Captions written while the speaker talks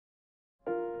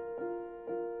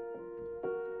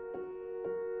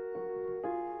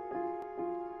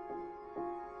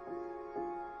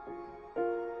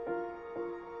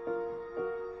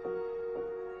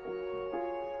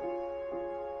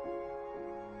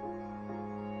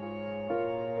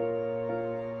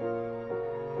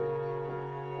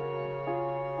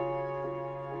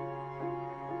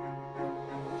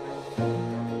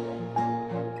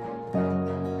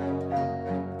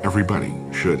everybody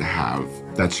should have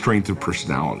that strength of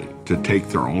personality to take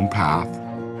their own path.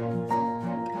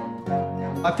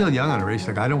 I feel young on a race.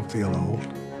 Like, I don't feel old.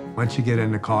 Once you get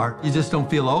in the car, you just don't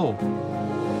feel old.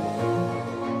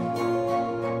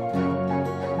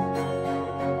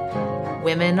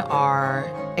 Women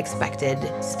are expected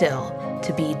still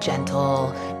to be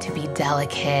gentle, to be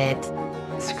delicate.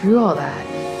 Screw all that.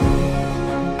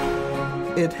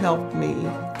 It helped me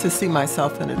to see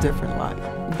myself in a different light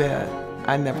that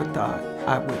I never thought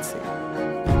I would see.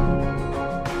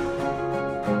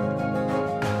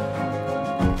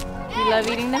 You love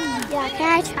eating them? Yeah,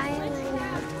 can I try it right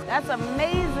now? That's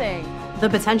amazing. The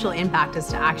potential impact is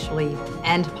to actually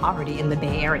end poverty in the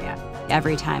Bay Area.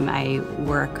 Every time I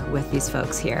work with these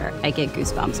folks here, I get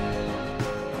goosebumps.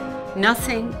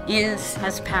 Nothing is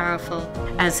as powerful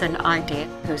as an idea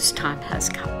whose time has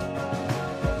come.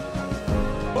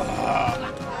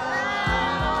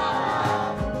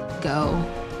 Go,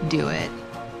 do it.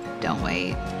 Don't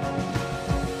wait.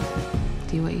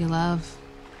 Do what you love.